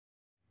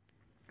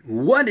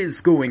What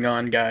is going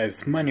on,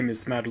 guys? My name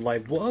is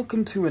MadLive.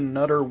 Welcome to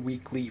another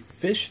weekly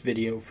fish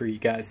video for you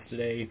guys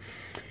today.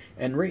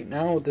 And right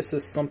now, this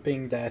is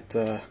something that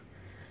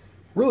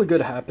really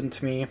good happened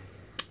to me.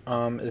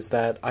 Is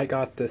that I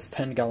got this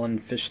 10-gallon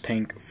fish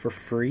tank for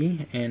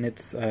free, and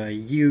it's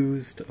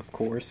used, of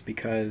course,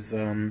 because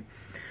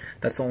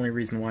that's the only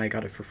reason why I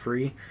got it for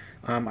free.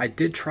 I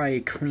did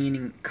try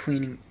clean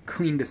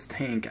this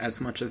tank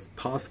as much as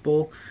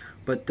possible,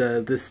 but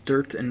this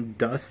dirt and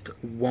dust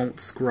won't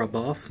scrub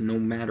off no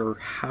matter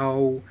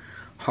how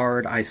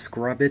hard I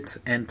scrub it.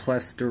 And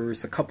plus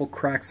there's a couple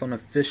cracks on the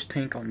fish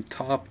tank on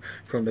top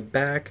from the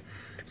back,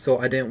 so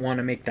I didn't want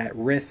to make that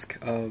risk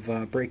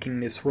of breaking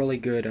this really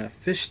good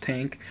fish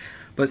tank.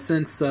 But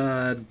since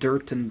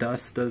dirt and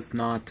dust does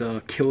not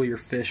kill your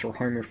fish or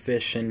harm your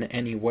fish in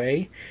any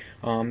way,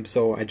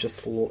 so I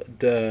just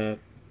did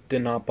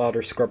not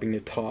bother scrubbing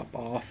the top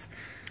off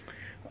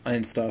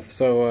and stuff.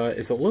 So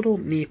it's a little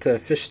neat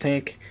fish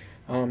tank.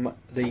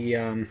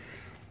 The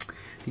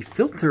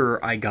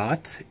filter I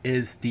got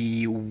is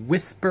the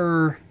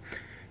Whisper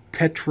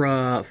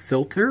Tetra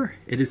filter.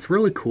 It is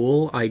really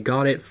cool. I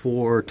got it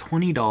for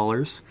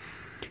 $20,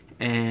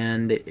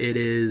 and it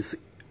is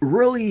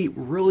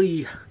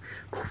really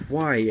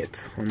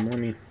quiet. Let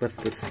me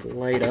lift this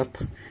light up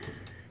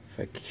if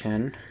I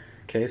can.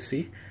 Okay,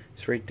 see,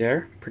 it's right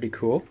there. Pretty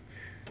cool.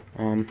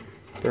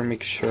 Better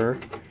make sure.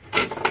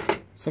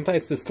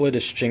 Sometimes this lid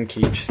is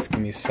jinky. Just give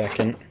me a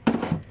second.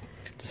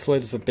 This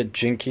lid is a bit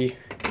jinky.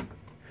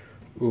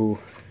 Ooh.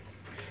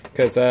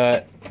 Because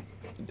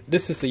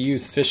this is a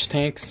used fish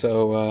tank,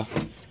 so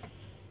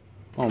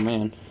oh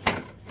man.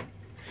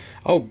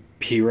 I'll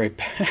be right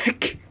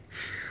back.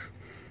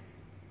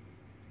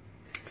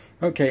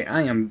 Okay,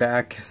 I am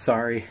back.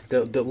 Sorry.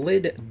 The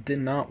lid did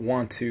not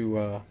want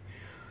to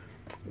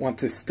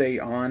stay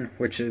on,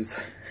 which is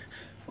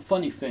a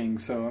funny thing.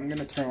 So I'm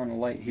gonna turn on the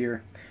light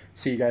here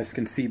so you guys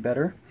can see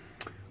better.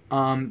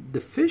 The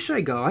fish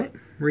I got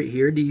right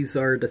here, these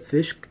are the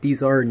fish.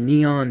 These are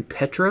neon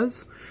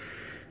tetras,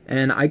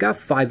 and I got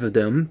 5 of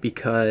them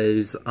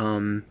because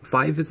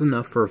 5 is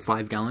enough for a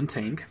 5-gallon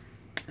tank.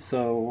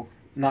 So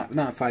not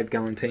a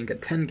 5-gallon tank, a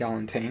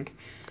 10-gallon tank.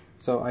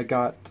 So I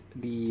got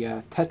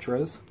the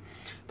tetras,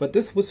 but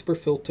this Whisper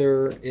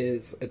filter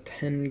is a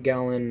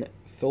 10-gallon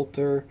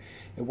filter.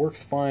 It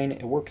works fine.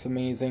 It works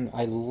amazing.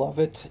 I love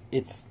it.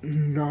 It's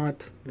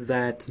not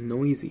that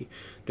noisy.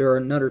 There are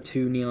another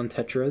 2 neon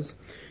tetras.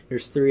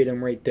 There's 3 of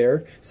them right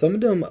there. Some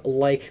of them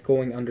like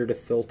going under the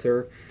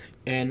filter,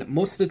 and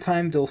most of the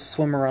time they'll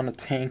swim around the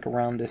tank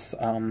around this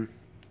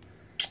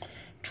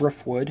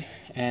driftwood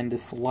and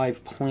this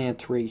live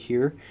plant right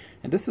here.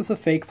 And this is a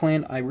fake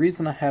plant. The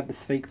reason I have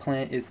this fake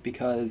plant is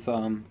because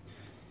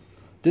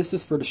this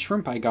is for the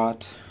shrimp I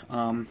got.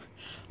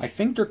 I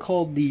think they're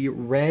called the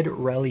red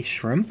rally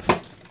shrimp.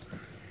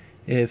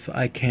 If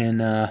I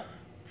can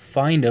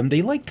find them.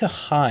 They like to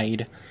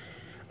hide.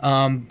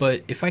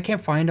 But if I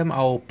can't find them,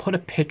 I'll put a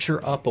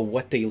picture up of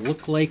what they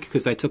look like,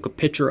 because I took a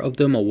picture of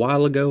them a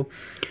while ago.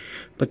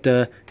 But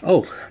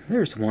oh,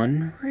 there's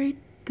one right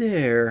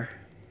there.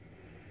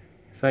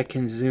 If I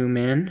can zoom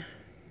in.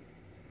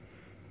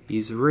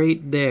 He's right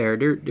there.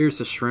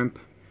 There's a shrimp.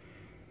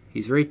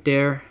 He's right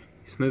there.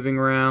 He's moving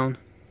around.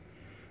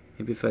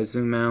 Maybe if I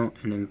zoom out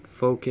and then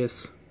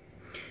focus.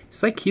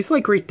 He's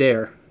like right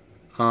there.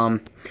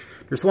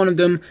 There's one of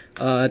them.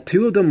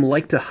 2 of them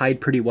like to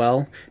hide pretty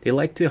well. They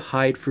like to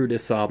hide through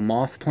this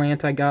moss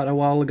plant I got a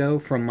while ago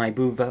from my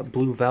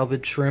blue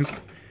velvet shrimp.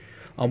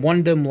 One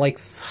of them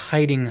likes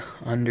hiding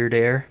under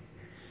there.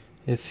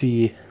 If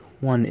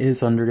one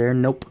is under there,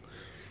 nope.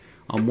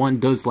 One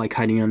does like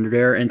hiding under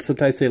there, and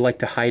sometimes they like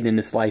to hide in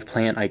this live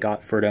plant I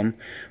got for them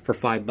for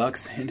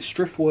 $5. And this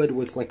driftwood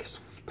was like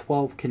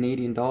 12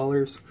 Canadian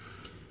dollars.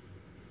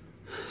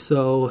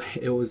 So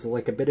it was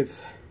like a bit of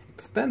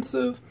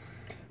expensive,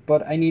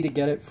 but I need to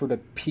get it for the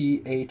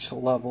pH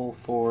level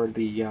for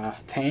the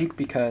tank,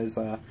 because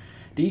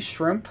these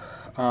shrimp,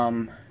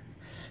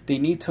 they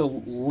need to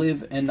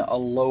live in a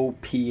low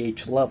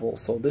pH level.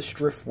 So this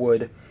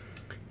driftwood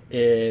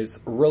is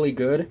really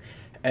good,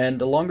 and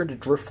the longer the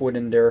driftwood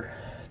in there,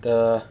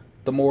 the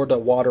more the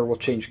water will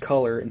change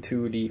color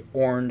into the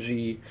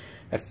orangey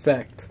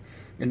effect.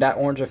 And that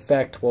orange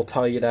effect will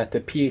tell you that the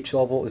pH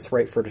level is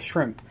right for the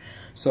shrimp.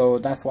 So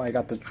that's why I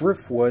got the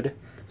driftwood,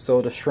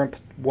 so the shrimp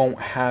won't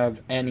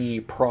have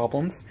any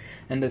problems.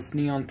 And this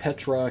neon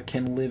tetra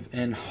can live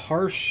in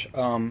harsh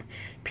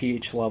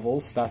pH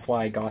levels. That's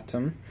why I got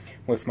them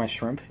with my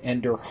shrimp.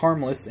 And they're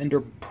harmless and they're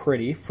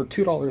pretty. For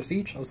 $2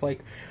 each, I was like,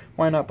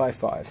 why not buy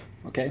 5?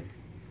 Okay.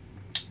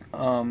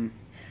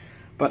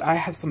 But I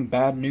have some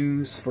bad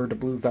news for the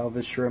blue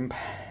velvet shrimp.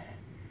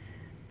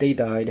 They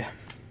died.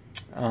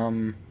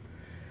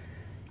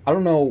 I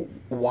don't know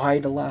why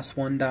the last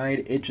one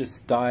died. It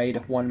just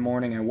died one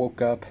morning. I woke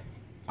up.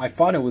 I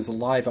thought it was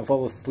alive. I thought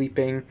it was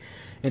sleeping.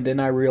 And then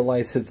I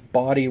realized his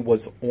body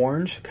was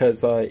orange.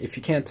 Because if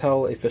you can't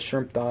tell, if a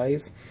shrimp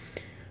dies,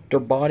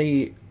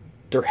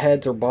 their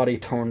heads or body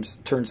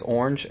turns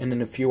orange. And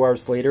then a few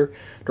hours later,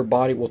 their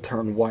body will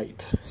turn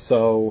white.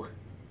 So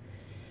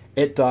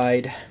it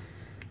died,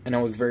 and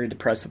I was very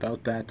depressed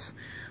about that,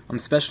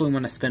 especially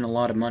when I spent a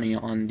lot of money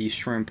on these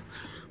shrimp.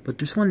 But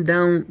there's one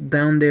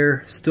down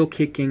there, still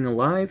kicking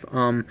alive.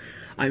 I'm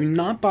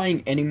not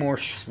buying any more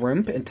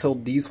shrimp until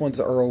these ones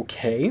are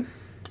okay.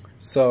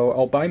 So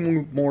I'll buy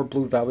more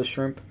blue velvet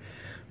shrimp.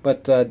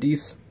 But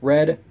these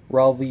red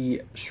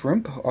Ralvi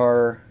shrimp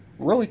are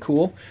really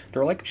cool.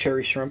 They're like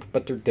cherry shrimp,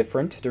 but they're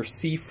different. They're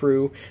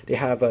see-through. They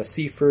have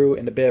see-through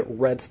and a bit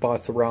red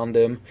spots around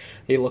them.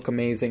 They look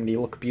amazing. They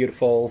look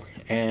beautiful,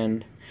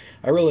 and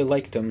I really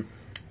like them.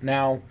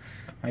 Now,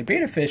 my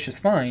betta fish is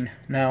fine.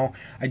 Now,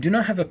 I do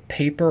not have a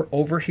paper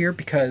over here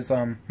because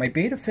my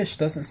betta fish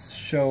doesn't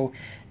show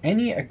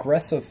any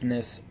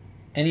aggressiveness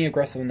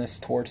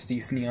towards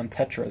these neon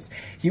tetras.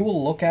 He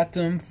will look at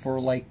them for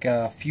like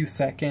a few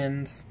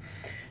seconds,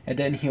 and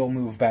then he'll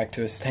move back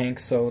to his tank.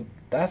 So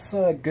that's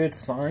a good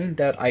sign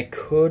that I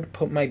could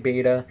put my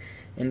betta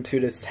into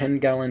this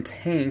 10-gallon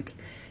tank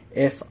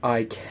if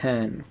I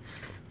can.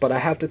 But I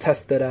have to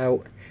test it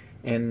out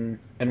and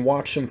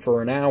watch him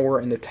for an hour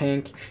in the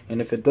tank,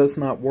 and if it does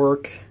not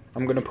work,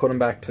 I'm going to put him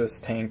back to his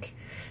tank,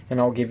 and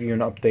I'll give you an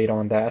update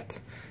on that.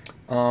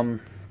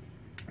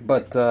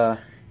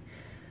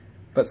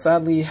 But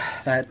sadly,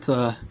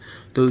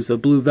 those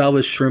blue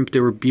velvet shrimp, they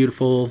were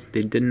beautiful.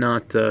 They did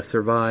not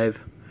survive.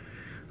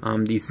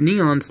 These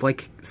neons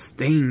like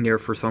staying there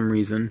for some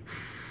reason.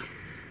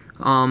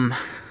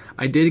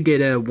 I did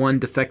get one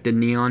defected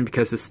neon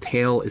because his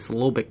tail is a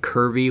little bit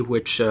curvy,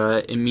 which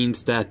it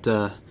means that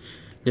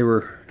they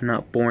were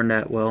not born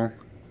that well.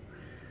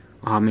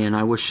 Oh man,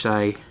 I wish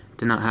I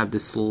did not have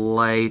this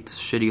light,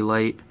 shitty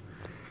light.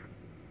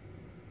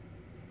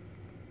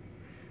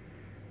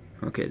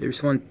 Okay,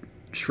 there's one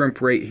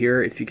shrimp right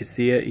here, if you can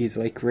see it. He's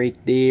like right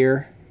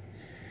there.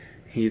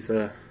 He's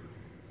going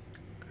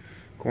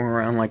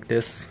around like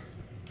this.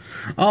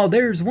 Oh,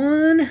 there's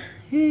one.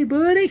 Hey,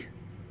 buddy.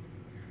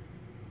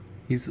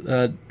 He's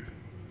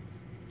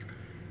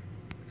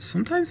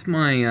sometimes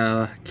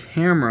my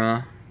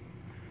camera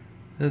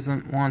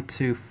doesn't want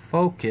to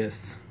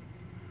focus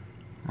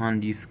on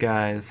these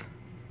guys,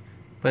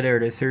 but there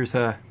it is. Here's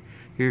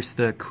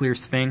the clear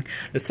sphinx.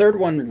 The third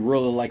one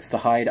really likes to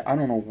hide. I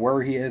don't know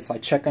where he is. I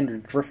check under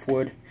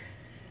driftwood,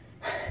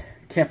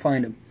 can't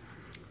find him,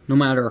 no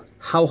matter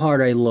how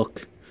hard I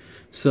look.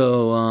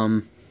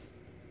 So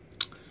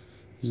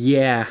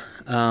yeah,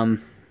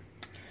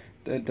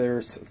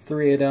 there's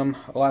 3 of them.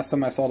 Last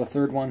time I saw the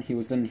third one, he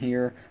was in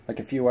here like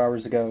a few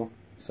hours ago.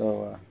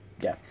 So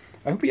yeah,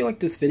 I hope you liked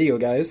this video,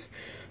 guys.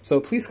 So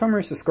please comment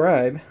and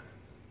subscribe.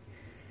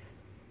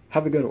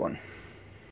 Have a good one.